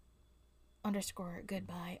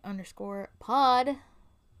Midwest_goodbye_pod.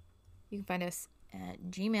 You can find us at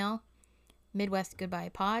Gmail,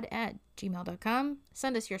 MidwestGoodbyePod@gmail.com.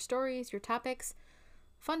 Send us your stories, your topics,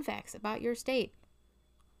 fun facts about your state.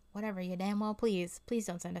 Whatever you damn well please. Please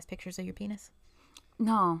don't send us pictures of your penis.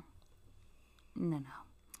 No.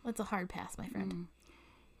 That's a hard pass, my friend.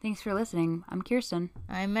 Thanks for listening. I'm Kirsten.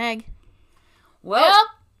 I'm Meg. Well,